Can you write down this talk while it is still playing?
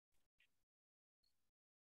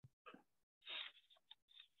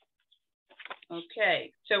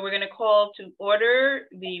Okay, so we're going to call to order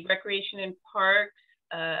the Recreation and Parks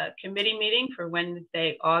Committee meeting for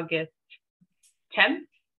Wednesday, August 10th.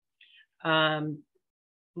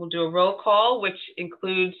 We'll do a roll call, which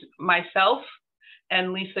includes myself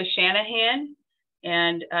and Lisa Shanahan.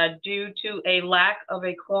 And due to a lack of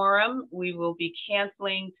a quorum, we will be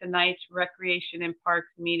canceling tonight's Recreation and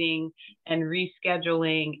Parks meeting and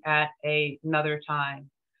rescheduling at another time.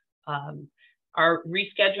 Our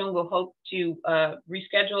rescheduling will hope to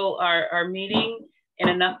reschedule our meeting in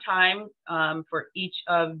enough time for each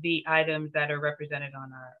of the items that are represented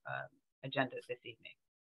on our agenda this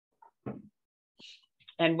evening.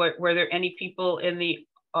 And were there any people in the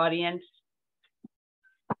audience?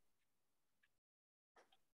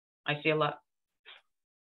 I see a lot.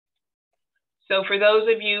 So for those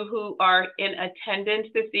of you who are in attendance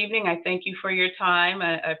this evening, I thank you for your time.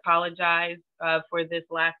 I apologize for this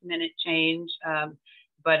last minute change,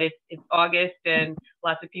 but it's August and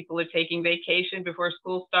lots of people are taking vacation before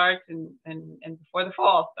school starts and before the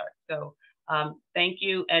fall starts. So thank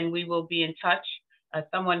you, and we will be in touch.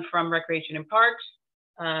 Someone from Recreation and Parks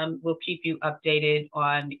will keep you updated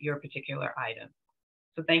on your particular item.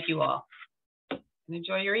 So thank you all, and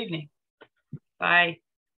enjoy your evening. Bye.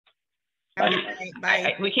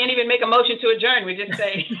 Bye. We can't even make a motion to adjourn. We just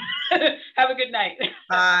say, have a good night.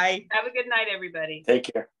 Bye. Have a good night, everybody. Take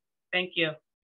care. Thank you.